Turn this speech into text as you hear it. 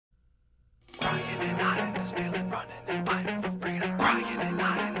this feeling, running and fighting for freedom. Crying and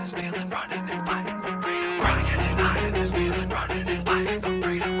hiding this feeling, running and fighting for freedom. Crying and hiding this feeling, running and fighting for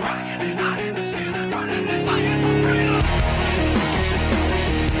freedom. Crying and hiding this feeling, running and fighting for freedom.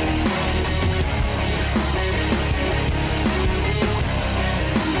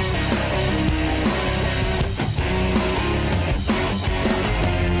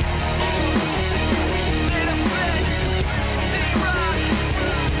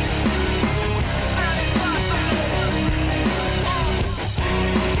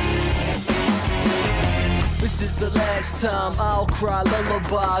 This is the last time I'll cry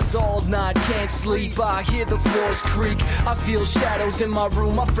lullabies all night, can't sleep, I hear the floors creak. I feel shadows in my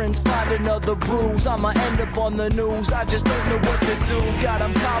room, my friends find another bruise. I'ma end up on the news, I just don't know what to do. God,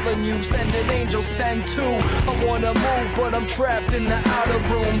 I'm calling you, send an angel, send two. I wanna move, but I'm trapped in the outer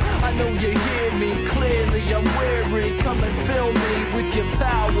room. I know you hear me clearly, I'm weary. Come and fill me with your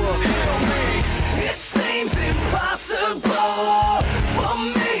power, heal me. It seems impossible for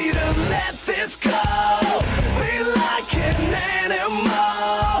me to let this go. Feel like an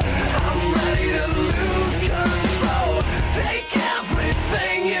animal, I'm ready to lose control. Take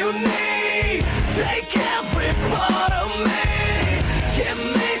everything you need, take every part of me. Give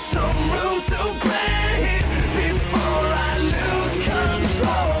me some room to breathe before I lose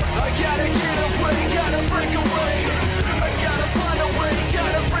control. I gotta get away, gotta break away. I gotta find a way,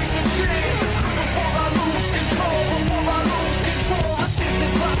 gotta break the chains. Before I lose control, before I lose control. It seems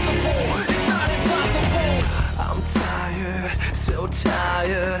impossible, it's not impossible. I'm tired, so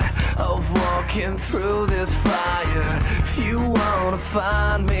tired of walking through this fire. If you wanna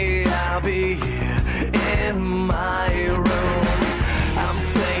find me, I'll be here in my room. I'm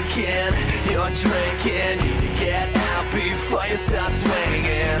thinking you're drinking, need to get out before you start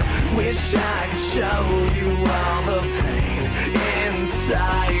swinging. Wish I could show you all the pain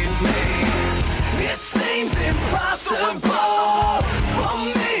inside me. It seems impossible